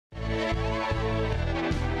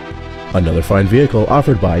Another fine vehicle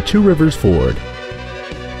offered by Two Rivers Ford.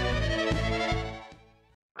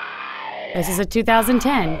 This is a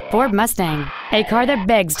 2010 Ford Mustang, a car that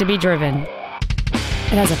begs to be driven.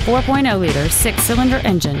 It has a 4.0-liter six-cylinder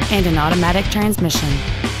engine and an automatic transmission.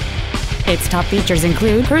 Its top features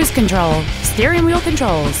include cruise control, steering wheel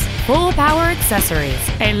controls, full power accessories,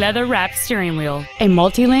 a leather-wrapped steering wheel, a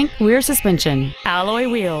multi-link rear suspension, alloy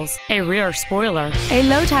wheels, a rear spoiler, a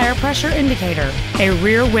low tire pressure indicator, a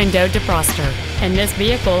rear window defroster, and this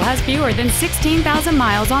vehicle has fewer than 16,000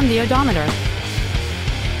 miles on the odometer.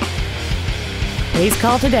 Please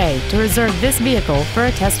call today to reserve this vehicle for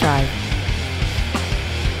a test drive.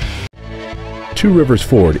 Two Rivers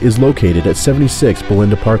Ford is located at 76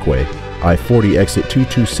 Belinda Parkway, I-40 exit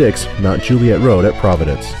 226, Mount Juliet Road at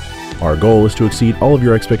Providence. Our goal is to exceed all of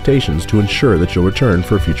your expectations to ensure that you'll return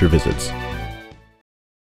for future visits.